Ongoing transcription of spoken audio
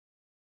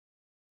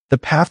The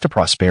Path to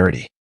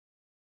Prosperity.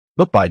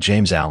 Book by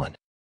James Allen.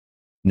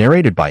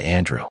 Narrated by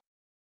Andrew.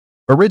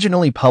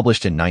 Originally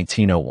published in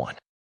 1901.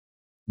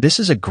 This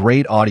is a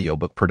great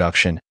audiobook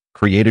production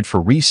created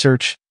for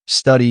research,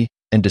 study,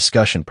 and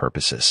discussion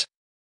purposes.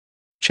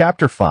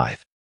 Chapter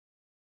 5.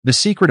 The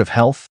Secret of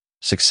Health,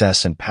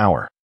 Success, and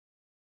Power.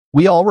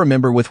 We all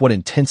remember with what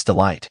intense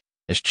delight,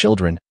 as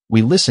children,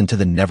 we listened to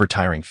the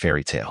never-tiring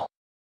fairy tale.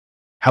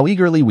 How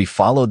eagerly we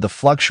followed the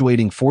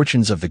fluctuating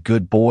fortunes of the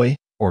good boy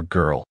or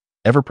girl,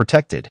 ever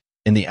protected,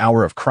 in the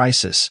hour of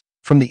crisis,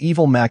 from the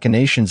evil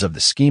machinations of the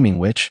scheming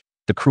witch,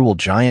 the cruel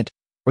giant,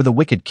 or the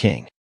wicked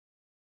king.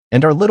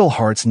 And our little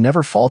hearts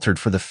never faltered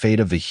for the fate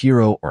of the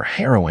hero or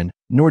heroine,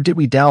 nor did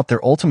we doubt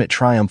their ultimate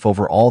triumph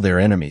over all their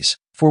enemies,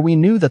 for we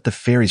knew that the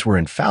fairies were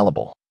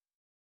infallible,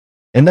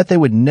 and that they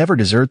would never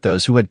desert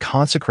those who had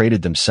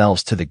consecrated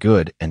themselves to the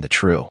good and the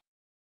true.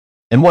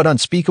 And what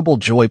unspeakable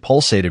joy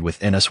pulsated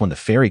within us when the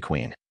fairy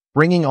queen,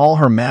 bringing all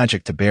her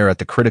magic to bear at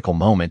the critical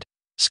moment,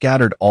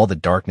 scattered all the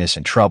darkness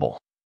and trouble,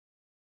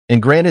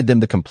 and granted them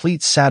the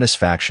complete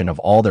satisfaction of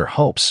all their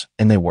hopes,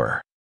 and they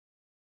were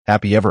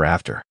happy ever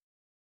after.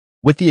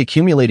 With the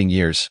accumulating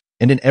years,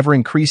 and an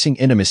ever-increasing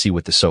intimacy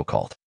with the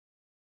so-called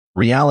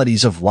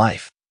realities of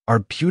life, our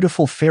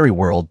beautiful fairy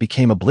world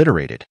became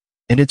obliterated,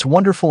 and its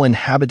wonderful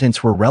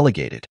inhabitants were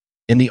relegated,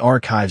 in the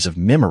archives of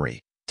memory,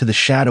 to the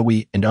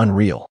shadowy and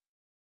unreal.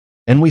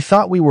 And we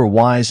thought we were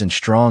wise and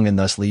strong and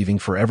thus leaving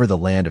forever the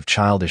land of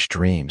childish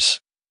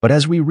dreams. But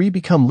as we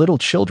re-become little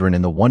children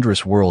in the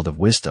wondrous world of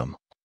wisdom,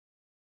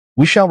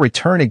 we shall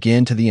return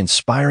again to the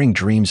inspiring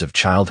dreams of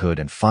childhood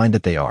and find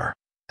that they are,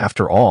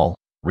 after all,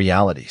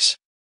 realities.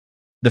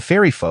 The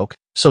fairy folk,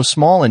 so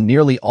small and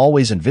nearly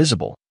always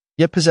invisible,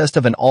 yet possessed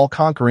of an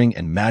all-conquering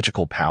and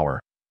magical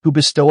power, who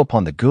bestow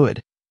upon the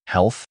good,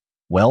 health,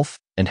 wealth,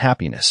 and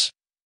happiness,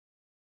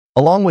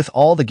 along with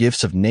all the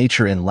gifts of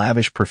nature in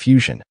lavish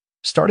profusion,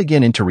 start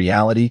again into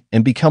reality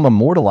and become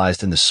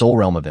immortalized in the soul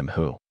realm of him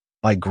who,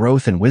 by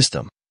growth and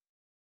wisdom,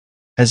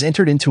 has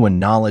entered into a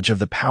knowledge of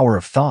the power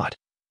of thought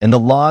and the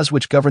laws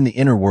which govern the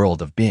inner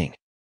world of being.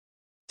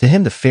 To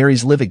him the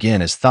fairies live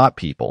again as thought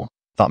people,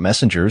 thought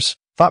messengers,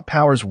 thought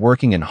powers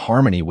working in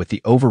harmony with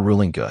the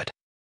overruling good.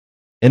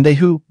 And they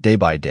who, day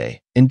by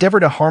day, endeavor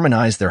to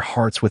harmonize their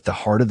hearts with the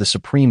heart of the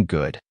supreme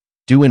good,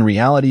 do in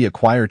reality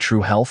acquire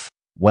true health,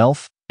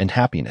 wealth, and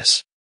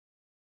happiness.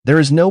 There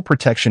is no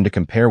protection to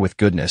compare with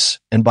goodness,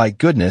 and by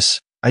goodness,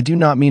 I do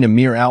not mean a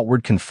mere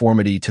outward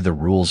conformity to the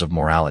rules of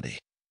morality.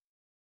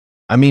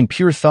 I mean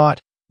pure thought,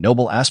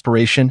 noble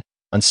aspiration,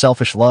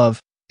 unselfish love,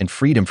 and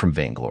freedom from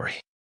vainglory.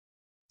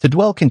 To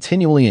dwell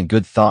continually in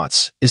good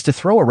thoughts is to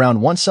throw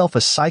around oneself a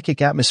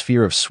psychic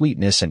atmosphere of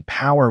sweetness and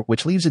power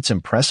which leaves its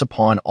impress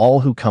upon all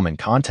who come in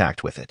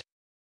contact with it.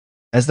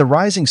 As the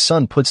rising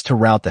sun puts to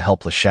rout the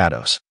helpless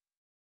shadows,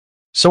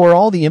 so are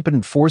all the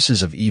impotent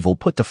forces of evil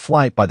put to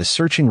flight by the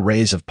searching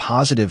rays of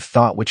positive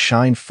thought which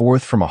shine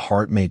forth from a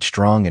heart made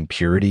strong in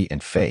purity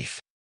and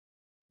faith.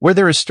 Where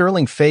there is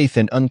sterling faith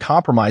and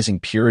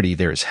uncompromising purity,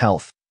 there is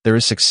health, there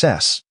is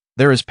success,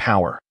 there is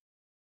power.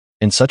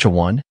 In such a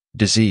one,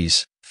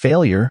 disease,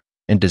 failure,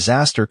 and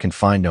disaster can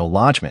find no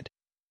lodgment,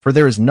 for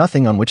there is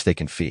nothing on which they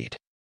can feed.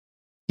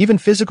 Even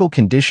physical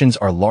conditions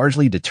are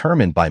largely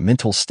determined by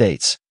mental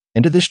states,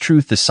 and to this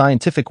truth the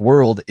scientific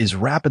world is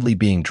rapidly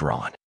being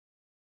drawn.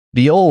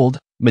 The old,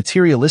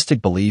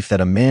 materialistic belief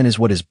that a man is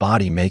what his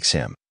body makes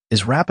him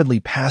is rapidly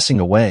passing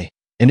away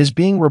and is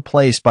being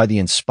replaced by the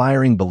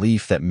inspiring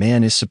belief that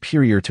man is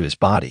superior to his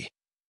body,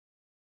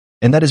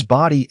 and that his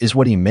body is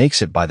what he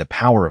makes it by the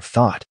power of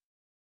thought.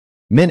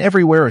 Men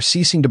everywhere are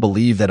ceasing to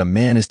believe that a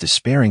man is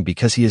despairing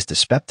because he is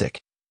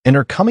dyspeptic, and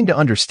are coming to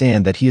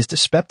understand that he is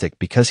dyspeptic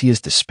because he is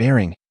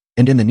despairing,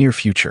 and in the near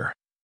future,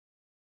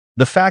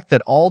 the fact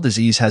that all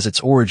disease has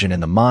its origin in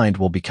the mind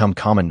will become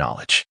common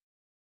knowledge.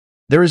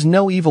 There is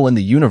no evil in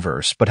the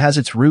universe but has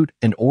its root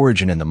and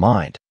origin in the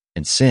mind,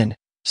 and sin,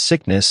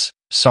 sickness,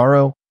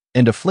 sorrow,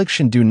 and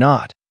affliction do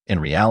not, in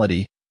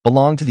reality,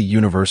 belong to the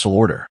universal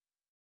order,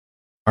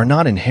 are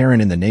not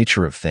inherent in the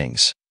nature of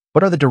things,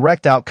 but are the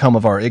direct outcome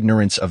of our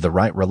ignorance of the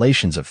right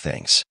relations of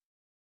things.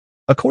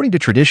 According to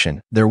tradition,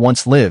 there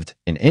once lived,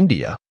 in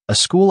India, a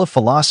school of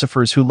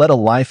philosophers who led a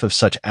life of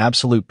such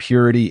absolute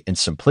purity and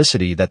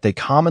simplicity that they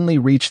commonly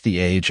reached the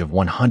age of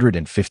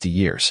 150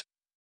 years.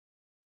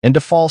 And to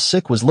fall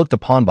sick was looked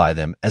upon by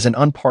them as an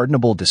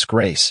unpardonable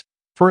disgrace,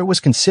 for it was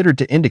considered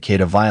to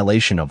indicate a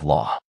violation of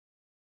law.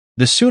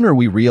 The sooner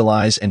we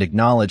realize and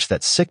acknowledge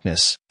that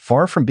sickness,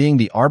 far from being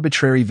the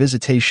arbitrary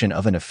visitation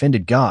of an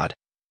offended God,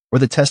 or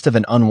the test of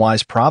an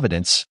unwise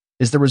providence,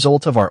 is the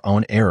result of our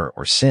own error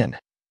or sin,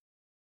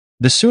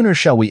 the sooner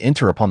shall we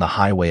enter upon the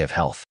highway of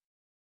health.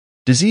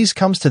 Disease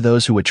comes to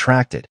those who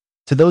attract it,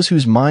 to those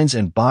whose minds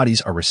and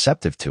bodies are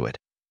receptive to it,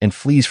 and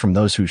flees from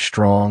those whose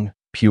strong,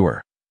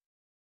 pure,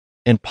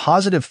 and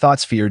positive thought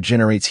sphere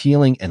generates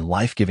healing and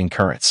life-giving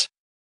currents.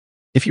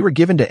 If you are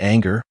given to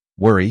anger,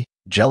 worry,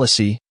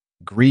 jealousy,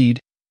 greed,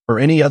 or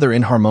any other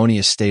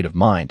inharmonious state of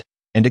mind,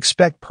 and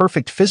expect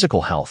perfect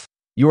physical health,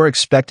 you are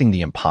expecting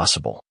the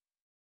impossible.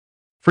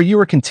 for you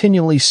are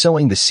continually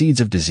sowing the seeds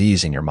of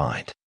disease in your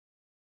mind.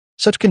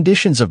 Such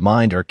conditions of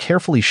mind are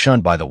carefully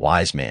shunned by the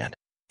wise man,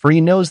 for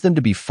he knows them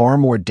to be far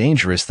more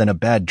dangerous than a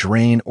bad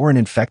drain or an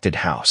infected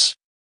house.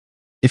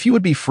 If you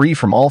would be free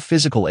from all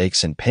physical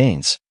aches and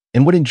pains,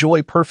 and would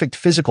enjoy perfect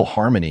physical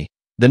harmony,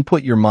 then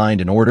put your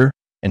mind in order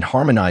and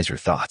harmonize your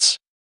thoughts.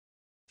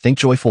 Think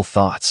joyful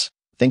thoughts,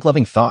 think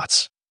loving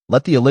thoughts.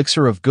 Let the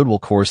elixir of good will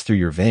course through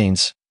your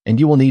veins, and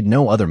you will need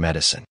no other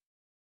medicine.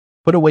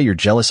 Put away your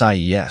jealous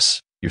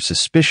IES, your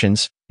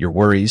suspicions, your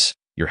worries,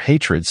 your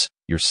hatreds,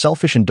 your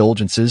selfish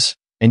indulgences,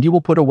 and you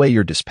will put away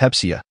your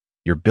dyspepsia,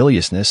 your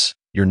biliousness,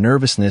 your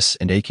nervousness,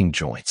 and aching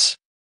joints.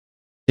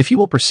 If you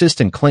will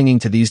persist in clinging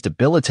to these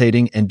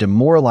debilitating and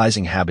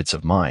demoralizing habits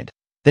of mind,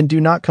 then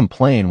do not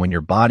complain when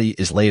your body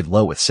is laid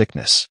low with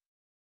sickness.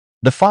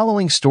 The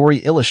following story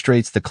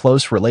illustrates the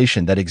close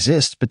relation that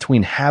exists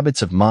between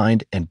habits of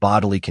mind and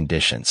bodily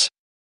conditions.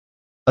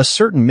 A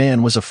certain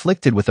man was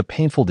afflicted with a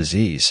painful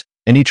disease,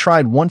 and he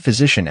tried one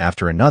physician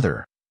after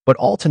another, but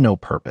all to no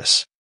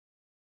purpose.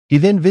 He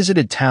then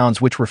visited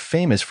towns which were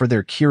famous for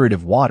their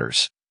curative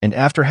waters, and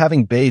after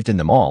having bathed in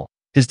them all,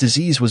 his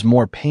disease was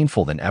more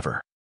painful than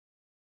ever.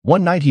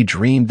 One night he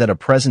dreamed that a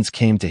presence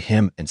came to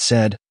him and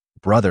said,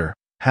 "Brother,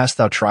 hast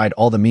thou tried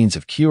all the means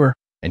of cure?"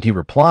 And he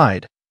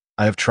replied,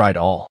 "I have tried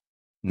all."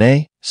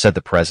 "Nay," said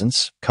the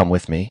presence, "come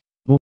with me,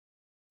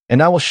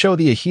 and I will show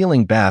thee a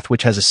healing bath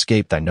which has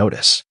escaped thy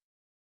notice."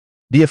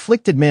 The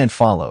afflicted man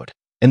followed,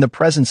 and the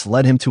presence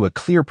led him to a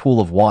clear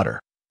pool of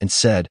water, and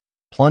said,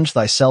 "Plunge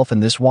thyself in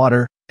this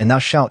water, and thou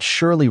shalt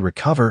surely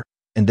recover,"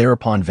 and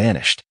thereupon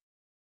vanished.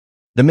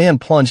 The man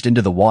plunged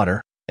into the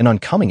water, and on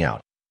coming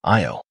out,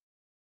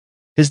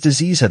 his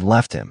disease had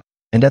left him,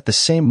 and at the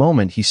same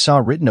moment he saw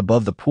written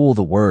above the pool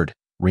the word,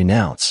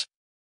 "Renounce."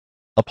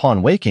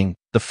 Upon waking,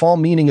 the full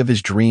meaning of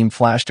his dream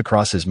flashed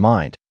across his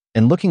mind,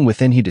 and looking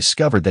within he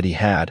discovered that he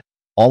had,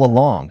 all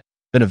along,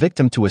 been a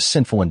victim to a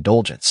sinful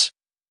indulgence.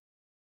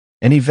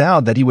 And he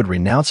vowed that he would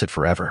renounce it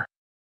forever.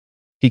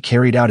 He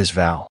carried out his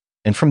vow,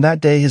 and from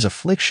that day his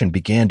affliction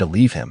began to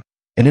leave him,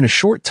 and in a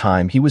short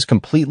time he was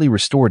completely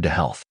restored to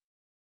health.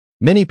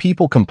 Many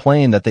people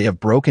complain that they have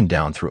broken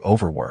down through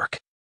overwork.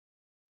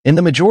 In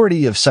the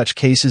majority of such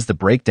cases, the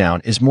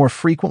breakdown is more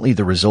frequently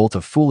the result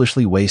of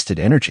foolishly wasted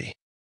energy.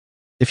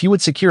 If you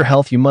would secure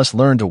health, you must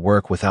learn to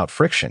work without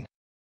friction.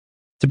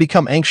 To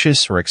become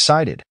anxious or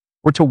excited,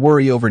 or to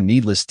worry over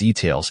needless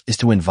details is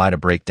to invite a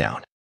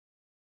breakdown.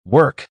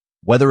 Work,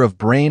 whether of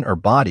brain or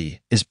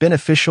body, is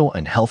beneficial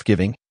and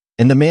health-giving,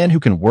 and the man who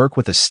can work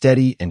with a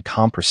steady and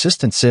calm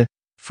persistency,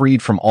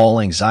 freed from all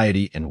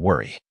anxiety and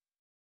worry,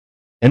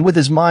 and with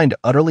his mind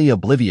utterly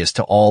oblivious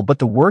to all but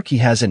the work he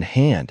has in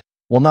hand,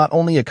 will not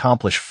only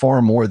accomplish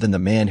far more than the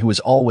man who is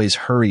always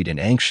hurried and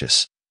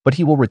anxious, but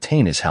he will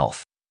retain his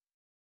health,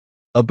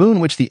 a boon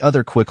which the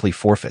other quickly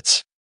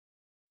forfeits.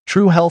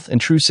 True health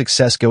and true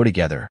success go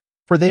together,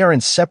 for they are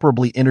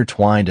inseparably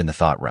intertwined in the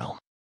thought realm.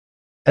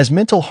 As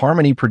mental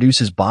harmony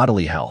produces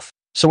bodily health,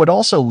 so it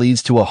also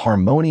leads to a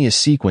harmonious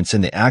sequence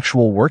in the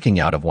actual working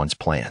out of one's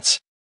plans.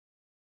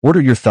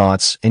 Order your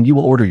thoughts, and you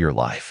will order your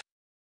life.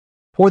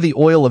 Pour the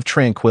oil of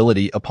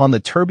tranquility upon the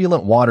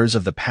turbulent waters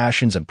of the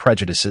passions and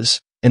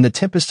prejudices, and the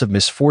tempest of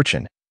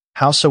misfortune,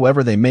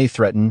 howsoever they may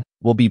threaten,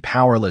 will be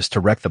powerless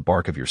to wreck the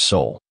bark of your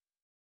soul,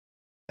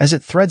 as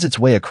it threads its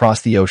way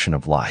across the ocean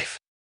of life.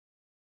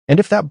 And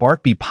if that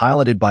bark be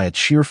piloted by a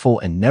cheerful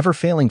and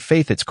never-failing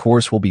faith, its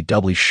course will be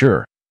doubly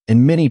sure,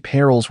 and many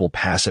perils will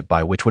pass it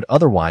by which would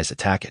otherwise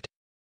attack it.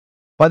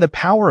 By the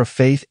power of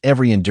faith,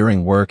 every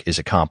enduring work is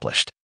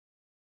accomplished.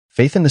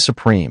 Faith in the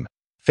Supreme,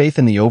 faith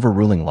in the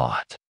overruling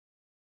lot,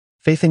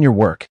 faith in your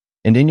work,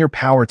 and in your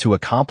power to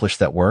accomplish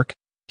that work.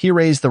 He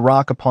raised the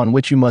rock upon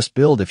which you must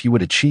build if you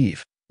would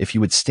achieve, if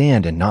you would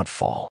stand and not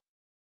fall.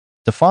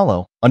 To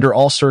follow, under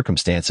all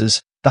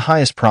circumstances, the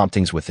highest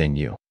promptings within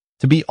you,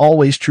 to be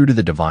always true to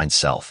the divine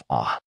self,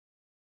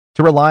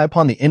 to rely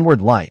upon the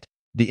inward light,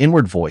 the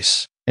inward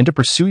voice, and to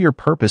pursue your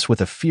purpose with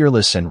a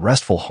fearless and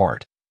restful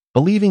heart,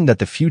 believing that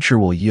the future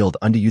will yield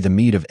unto you the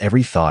meed of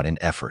every thought and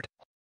effort,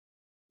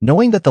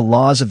 knowing that the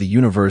laws of the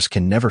universe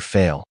can never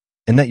fail,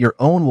 and that your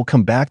own will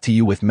come back to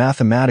you with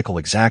mathematical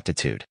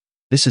exactitude.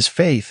 This is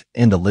faith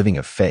and the living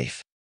of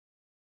faith.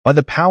 By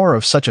the power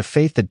of such a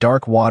faith, the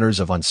dark waters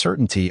of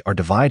uncertainty are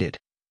divided,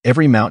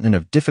 every mountain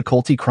of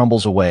difficulty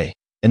crumbles away,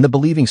 and the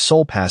believing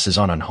soul passes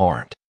on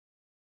unharmed.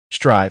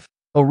 Strive,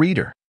 O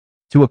reader,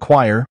 to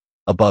acquire,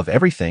 above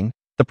everything,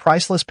 the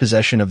priceless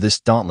possession of this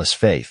dauntless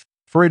faith,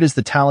 for it is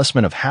the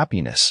talisman of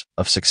happiness,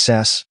 of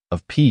success,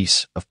 of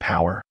peace, of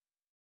power,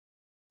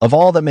 of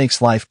all that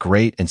makes life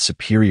great and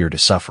superior to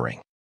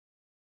suffering.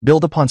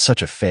 Build upon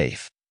such a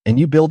faith, and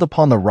you build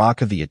upon the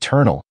rock of the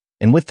eternal,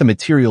 and with the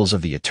materials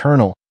of the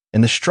eternal,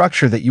 and the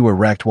structure that you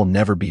erect will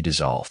never be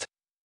dissolved.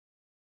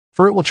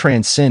 For it will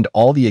transcend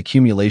all the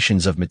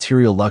accumulations of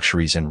material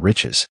luxuries and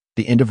riches,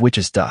 the end of which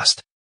is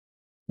dust.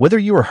 Whether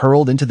you are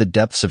hurled into the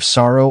depths of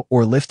sorrow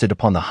or lifted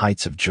upon the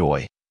heights of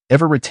joy,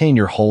 ever retain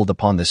your hold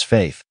upon this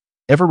faith,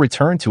 ever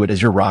return to it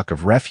as your rock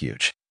of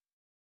refuge.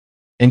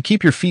 and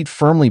keep your feet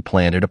firmly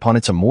planted upon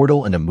its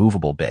immortal and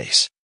immovable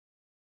base.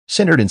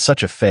 Centered in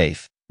such a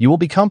faith, you will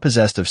become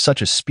possessed of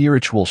such a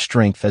spiritual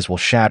strength as will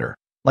shatter,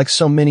 like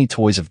so many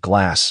toys of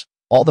glass,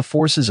 all the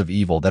forces of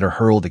evil that are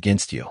hurled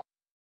against you.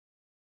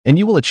 And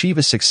you will achieve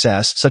a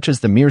success such as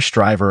the mere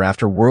striver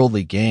after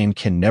worldly gain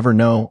can never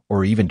know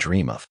or even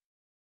dream of.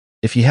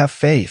 If ye have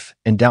faith,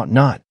 and doubt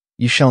not,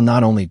 ye shall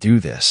not only do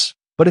this,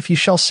 but if ye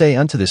shall say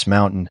unto this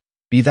mountain,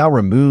 Be thou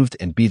removed,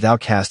 and be thou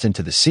cast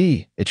into the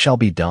sea, it shall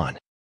be done.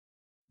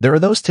 There are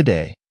those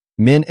today,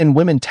 men and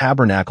women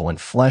tabernacle in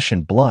flesh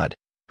and blood,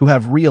 who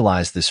have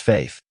realized this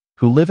faith,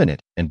 who live in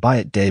it and by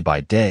it day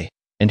by day,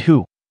 and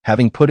who,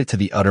 having put it to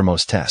the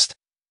uttermost test,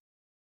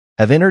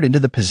 have entered into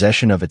the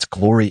possession of its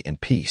glory and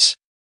peace.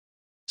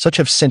 Such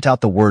have sent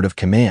out the word of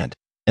command,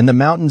 and the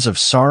mountains of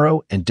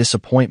sorrow and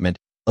disappointment,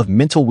 of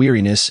mental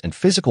weariness and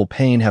physical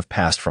pain have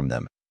passed from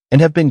them,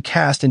 and have been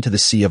cast into the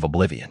sea of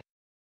oblivion.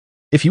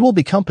 If you will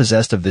become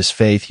possessed of this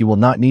faith, you will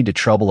not need to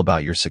trouble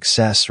about your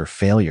success or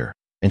failure,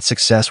 and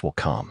success will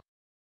come.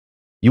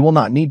 You will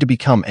not need to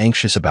become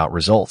anxious about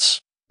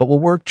results, but will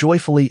work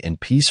joyfully and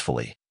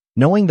peacefully,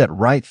 knowing that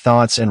right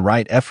thoughts and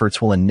right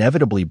efforts will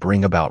inevitably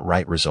bring about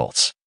right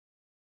results.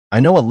 I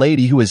know a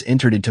lady who has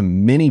entered into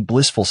many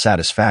blissful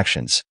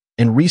satisfactions,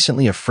 and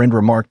recently a friend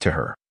remarked to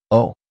her,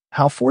 "Oh,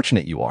 how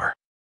fortunate you are.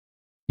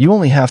 You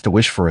only have to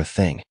wish for a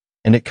thing,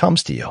 and it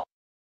comes to you."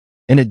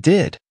 And it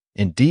did,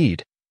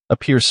 indeed,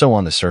 appear so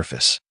on the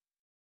surface.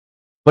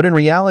 But in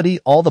reality,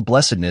 all the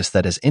blessedness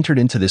that has entered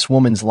into this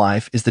woman's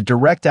life is the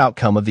direct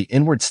outcome of the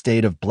inward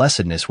state of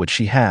blessedness which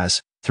she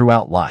has,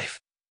 throughout life,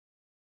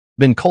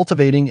 been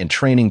cultivating and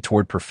training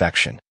toward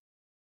perfection.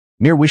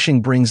 Mere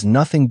wishing brings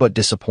nothing but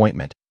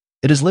disappointment.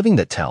 It is living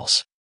that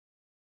tells.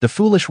 The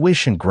foolish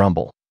wish and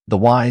grumble, the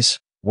wise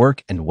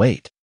work and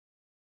wait.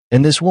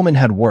 And this woman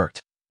had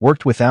worked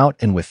without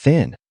and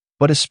within,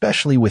 but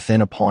especially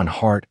within upon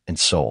heart and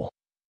soul.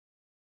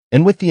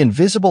 And with the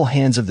invisible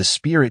hands of the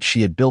Spirit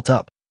she had built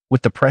up,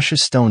 with the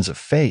precious stones of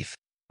faith,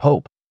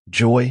 hope,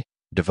 joy,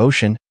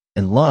 devotion,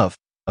 and love,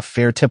 a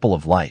fair temple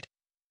of light,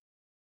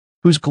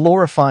 whose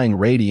glorifying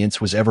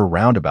radiance was ever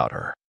round about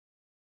her.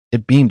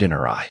 It beamed in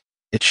her eye.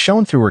 It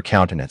shone through her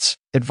countenance,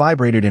 it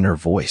vibrated in her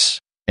voice,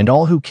 and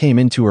all who came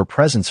into her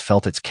presence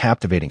felt its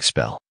captivating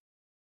spell.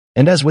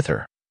 And as with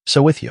her,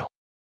 so with you.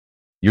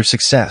 Your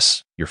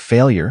success, your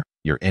failure,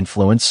 your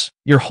influence,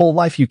 your whole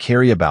life you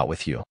carry about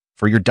with you,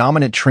 for your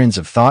dominant trends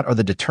of thought are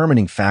the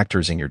determining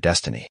factors in your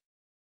destiny.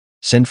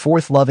 Send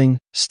forth loving,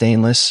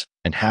 stainless,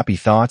 and happy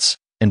thoughts,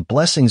 and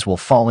blessings will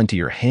fall into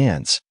your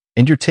hands,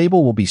 and your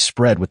table will be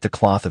spread with the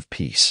cloth of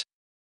peace.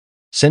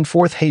 Send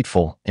forth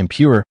hateful,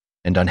 impure,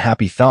 and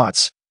unhappy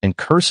thoughts, and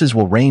curses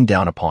will rain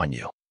down upon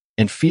you,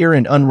 and fear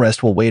and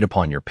unrest will wait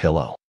upon your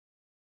pillow.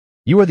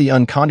 You are the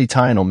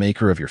unconditional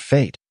maker of your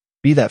fate,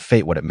 be that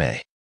fate what it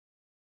may.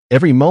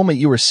 Every moment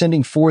you are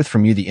sending forth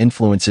from you the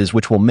influences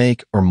which will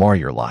make or mar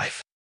your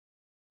life.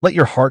 Let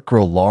your heart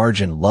grow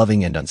large and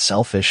loving and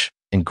unselfish,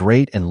 and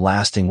great and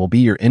lasting will be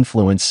your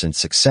influence and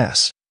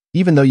success,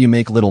 even though you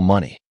make little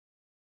money.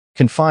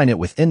 Confine it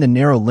within the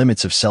narrow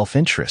limits of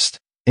self-interest,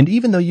 and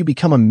even though you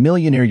become a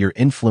millionaire, your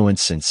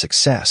influence and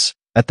success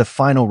at the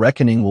final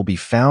reckoning will be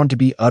found to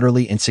be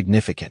utterly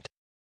insignificant.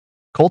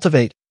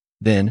 Cultivate,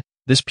 then,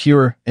 this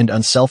pure and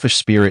unselfish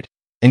spirit,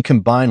 and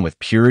combine with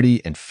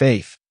purity and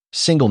faith,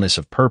 singleness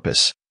of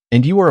purpose,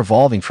 and you are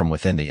evolving from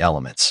within the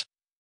elements,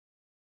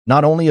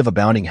 not only of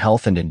abounding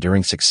health and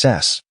enduring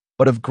success,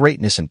 but of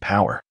greatness and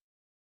power.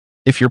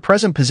 If your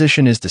present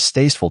position is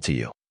distasteful to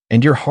you,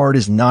 and your heart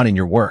is not in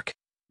your work,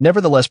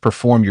 nevertheless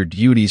perform your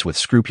duties with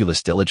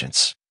scrupulous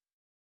diligence.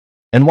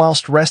 And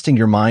whilst resting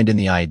your mind in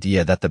the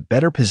idea that the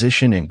better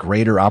position and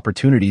greater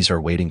opportunities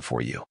are waiting for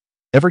you,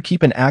 ever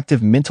keep an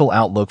active mental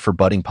outlook for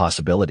budding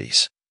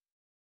possibilities,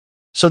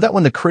 so that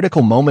when the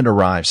critical moment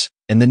arrives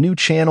and the new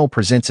channel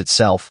presents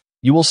itself,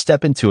 you will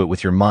step into it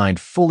with your mind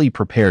fully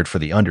prepared for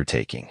the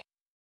undertaking,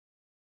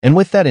 and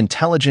with that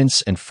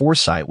intelligence and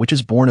foresight which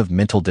is born of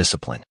mental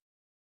discipline.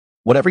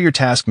 Whatever your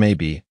task may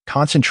be,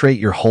 concentrate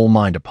your whole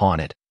mind upon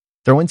it.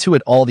 Throw into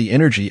it all the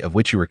energy of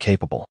which you are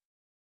capable.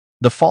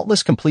 The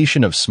faultless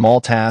completion of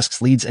small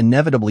tasks leads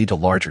inevitably to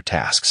larger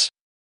tasks.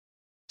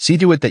 See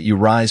to it that you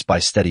rise by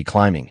steady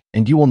climbing,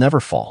 and you will never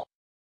fall.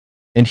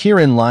 And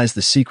herein lies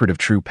the secret of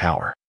true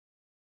power.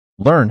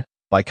 Learn,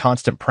 by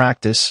constant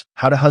practice,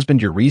 how to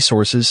husband your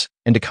resources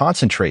and to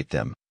concentrate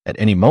them, at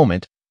any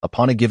moment,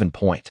 upon a given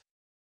point.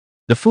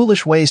 The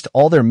foolish waste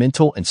all their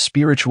mental and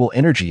spiritual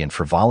energy in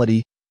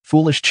frivolity,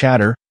 foolish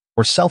chatter,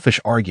 or selfish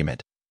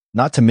argument,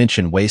 not to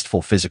mention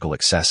wasteful physical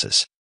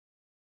excesses.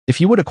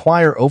 If you would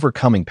acquire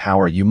overcoming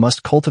power, you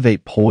must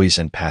cultivate poise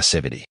and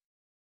passivity.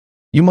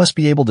 You must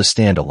be able to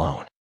stand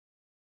alone.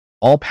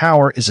 All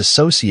power is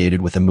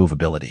associated with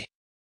immovability.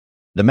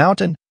 The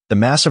mountain, the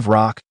massive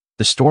rock,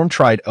 the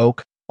storm-tried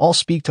oak, all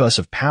speak to us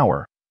of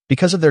power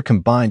because of their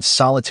combined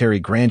solitary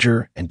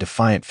grandeur and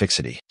defiant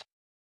fixity.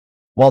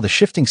 While the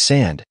shifting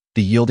sand,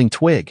 the yielding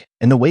twig,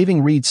 and the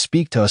waving reed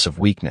speak to us of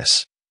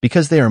weakness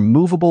because they are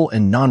movable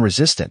and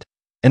non-resistant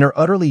and are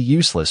utterly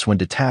useless when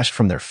detached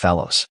from their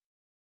fellows.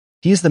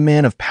 He is the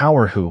man of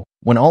power who,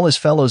 when all his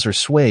fellows are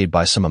swayed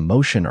by some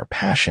emotion or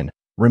passion,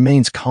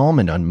 remains calm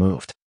and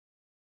unmoved.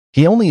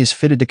 He only is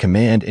fitted to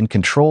command and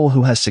control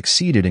who has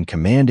succeeded in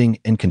commanding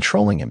and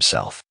controlling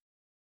himself.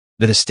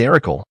 The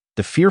hysterical,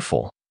 the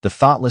fearful, the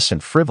thoughtless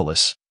and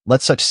frivolous,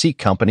 let such seek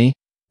company,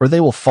 or they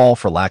will fall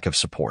for lack of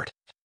support.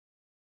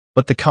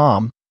 But the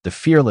calm, the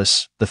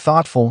fearless, the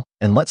thoughtful,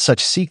 and let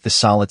such seek the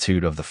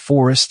solitude of the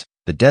forest,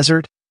 the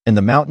desert, and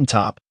the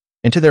mountaintop,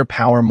 and to their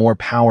power more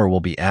power will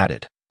be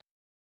added.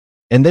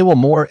 And they will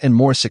more and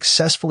more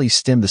successfully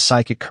stem the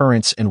psychic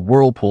currents and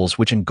whirlpools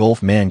which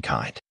engulf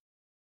mankind.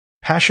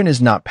 Passion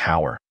is not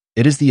power,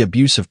 it is the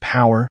abuse of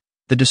power,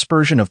 the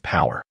dispersion of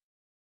power.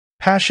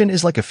 Passion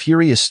is like a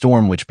furious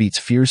storm which beats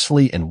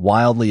fiercely and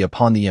wildly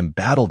upon the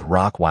embattled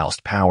rock,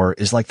 whilst power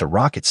is like the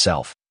rock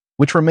itself,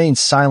 which remains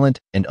silent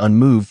and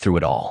unmoved through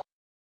it all.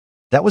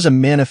 That was a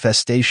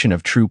manifestation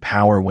of true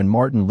power when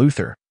Martin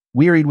Luther,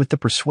 wearied with the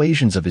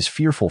persuasions of his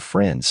fearful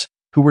friends,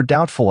 who were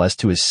doubtful as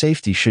to his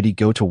safety should he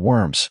go to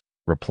Worms,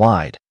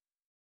 replied,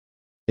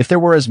 "If there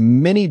were as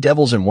many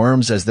devils and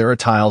worms as there are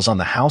tiles on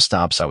the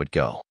housetops, I would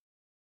go."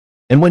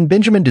 And when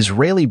Benjamin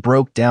Disraeli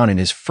broke down in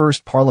his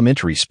first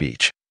parliamentary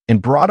speech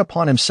and brought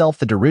upon himself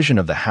the derision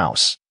of the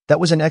House, that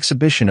was an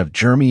exhibition of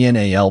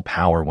germinal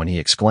power when he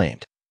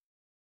exclaimed,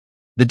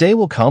 "The day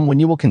will come when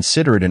you will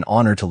consider it an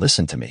honor to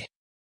listen to me."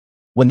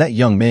 When that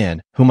young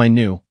man, whom I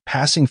knew,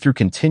 passing through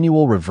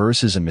continual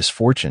reverses and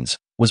misfortunes,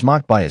 was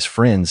mocked by his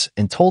friends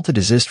and told to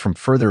desist from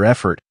further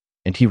effort,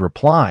 and he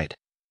replied,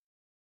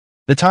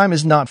 "The time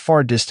is not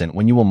far distant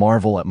when you will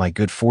marvel at my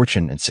good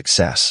fortune and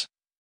success."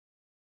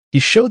 He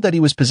showed that he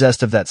was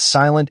possessed of that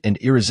silent and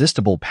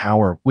irresistible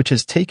power which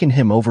has taken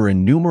him over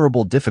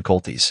innumerable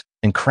difficulties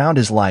and crowned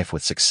his life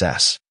with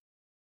success.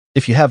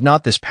 If you have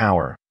not this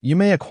power, you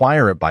may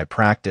acquire it by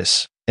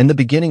practice, and the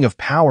beginning of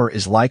power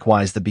is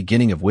likewise the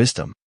beginning of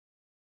wisdom.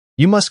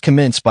 You must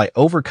commence by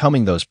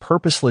overcoming those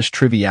purposeless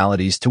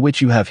trivialities to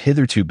which you have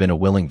hitherto been a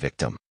willing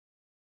victim.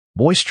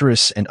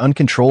 Boisterous and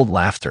uncontrolled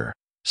laughter,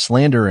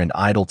 slander and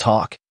idle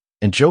talk,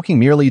 and joking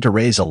merely to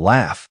raise a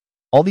laugh,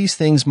 all these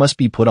things must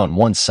be put on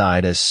one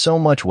side as so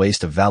much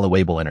waste of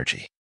valuable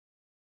energy.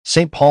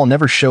 St. Paul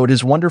never showed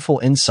his wonderful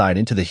insight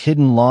into the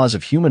hidden laws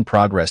of human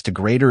progress to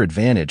greater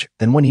advantage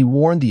than when he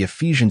warned the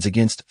Ephesians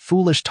against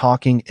foolish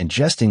talking and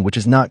jesting which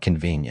is not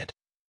convenient.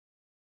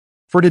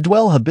 For to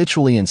dwell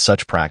habitually in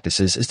such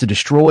practices is to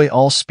destroy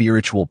all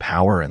spiritual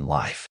power and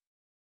life.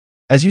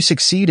 As you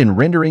succeed in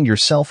rendering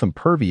yourself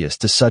impervious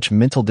to such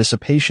mental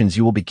dissipations,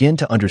 you will begin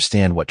to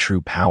understand what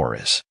true power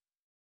is.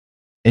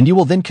 And you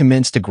will then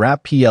commence to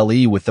grapple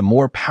with the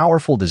more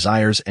powerful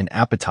desires and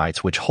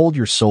appetites which hold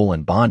your soul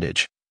in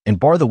bondage and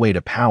bar the way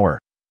to power,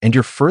 and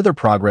your further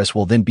progress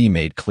will then be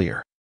made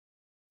clear.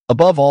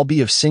 Above all,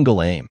 be of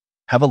single aim,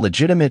 have a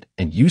legitimate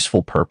and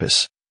useful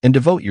purpose, and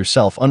devote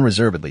yourself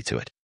unreservedly to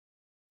it.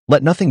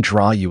 Let nothing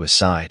draw you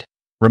aside.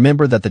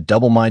 Remember that the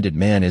double-minded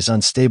man is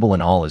unstable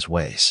in all his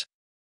ways.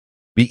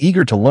 Be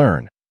eager to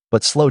learn,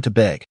 but slow to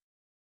beg.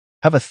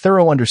 Have a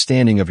thorough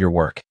understanding of your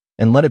work,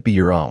 and let it be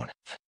your own.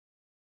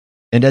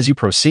 And as you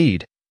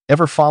proceed,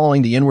 ever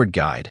following the inward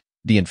guide,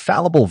 the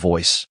infallible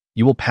voice,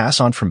 you will pass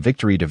on from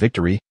victory to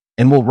victory,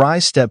 and will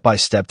rise step by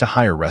step to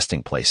higher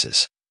resting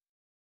places.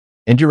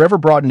 And your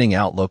ever-broadening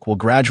outlook will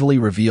gradually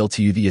reveal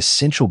to you the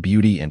essential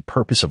beauty and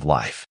purpose of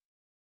life.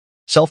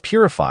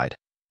 Self-purified,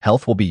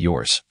 health will be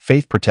yours,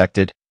 faith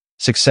protected,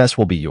 success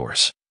will be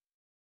yours.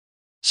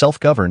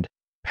 Self-governed,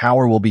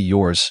 power will be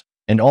yours,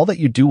 and all that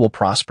you do will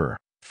prosper,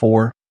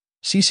 for,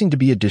 ceasing to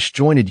be a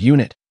disjointed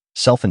unit,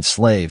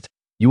 self-enslaved,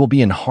 you will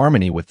be in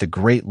harmony with the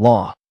great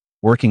law,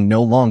 working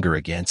no longer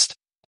against,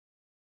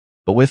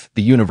 but with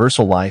the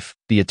universal life,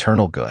 the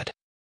eternal good.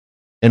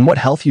 And what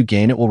health you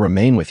gain, it will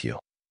remain with you.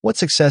 What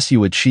success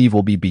you achieve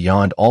will be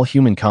beyond all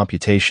human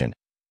computation,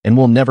 and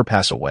will never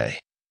pass away.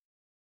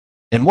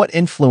 And what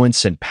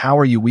influence and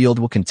power you wield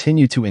will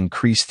continue to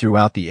increase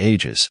throughout the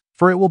ages,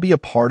 for it will be a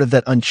part of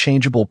that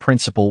unchangeable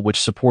principle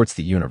which supports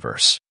the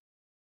universe.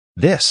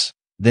 This,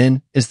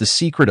 then, is the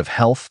secret of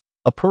health,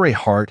 a pure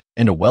heart,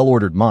 and a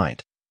well-ordered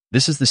mind.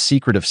 This is the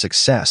secret of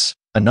success,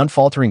 an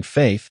unfaltering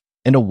faith,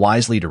 and a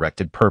wisely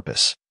directed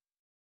purpose.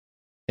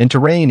 And to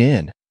rein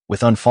in,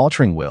 with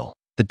unfaltering will,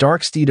 the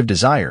dark steed of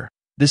desire,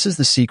 this is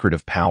the secret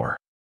of power.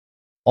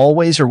 All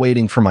ways are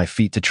waiting for my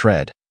feet to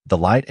tread, the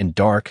light and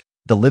dark,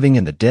 the living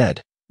and the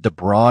dead, the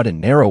broad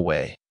and narrow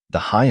way, the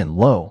high and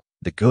low,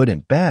 the good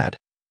and bad,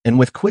 and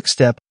with quick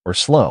step or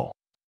slow.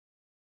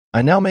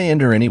 I now may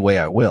enter any way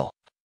I will,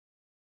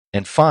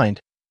 and find,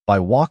 by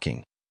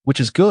walking, which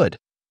is good,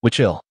 which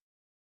ill.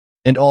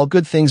 And all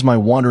good things my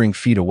wandering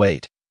feet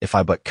await, if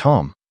I but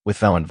come, with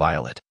vow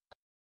inviolate,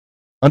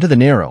 unto the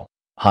narrow,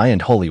 high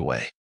and holy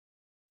way,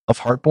 of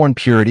heart-born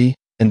purity,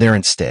 and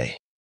therein stay.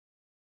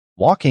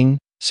 Walking,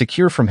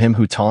 secure from him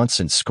who taunts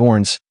and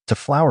scorns, to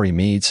flowery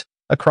meads,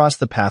 across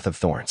the path of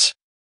thorns.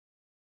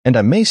 And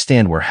I may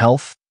stand where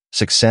health,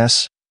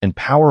 success, and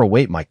power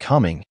await my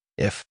coming,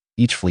 if,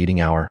 each fleeting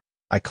hour,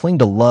 I cling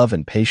to love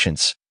and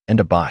patience, and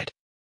abide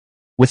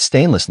with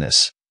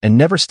stainlessness, and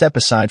never step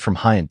aside from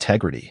high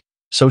integrity,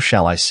 so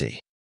shall I see.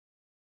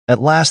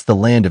 At last the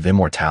land of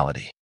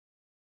immortality.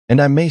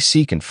 And I may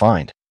seek and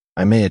find,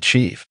 I may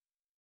achieve.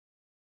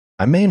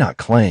 I may not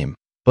claim,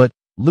 but,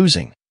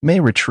 losing, may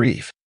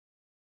retrieve.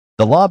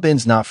 The law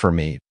bends not for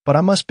me, but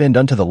I must bend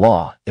unto the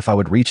law if I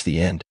would reach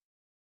the end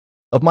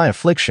of my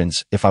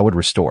afflictions, if I would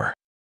restore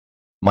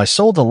my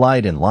soul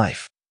delight in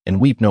life, and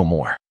weep no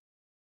more.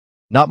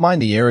 Not mine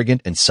the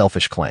arrogant and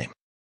selfish claim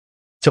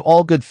to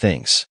all good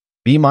things,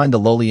 be mine the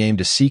lowly aim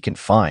to seek and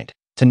find,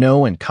 to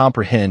know and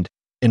comprehend,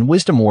 in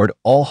wisdom-ward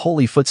all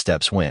holy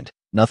footsteps wend.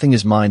 Nothing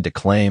is mine to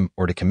claim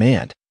or to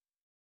command,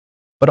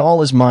 but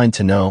all is mine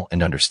to know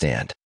and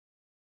understand.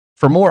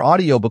 For more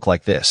audiobook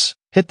like this,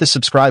 hit the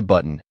subscribe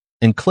button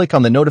and click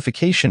on the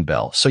notification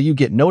bell so you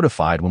get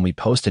notified when we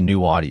post a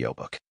new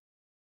audiobook.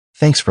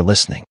 Thanks for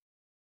listening.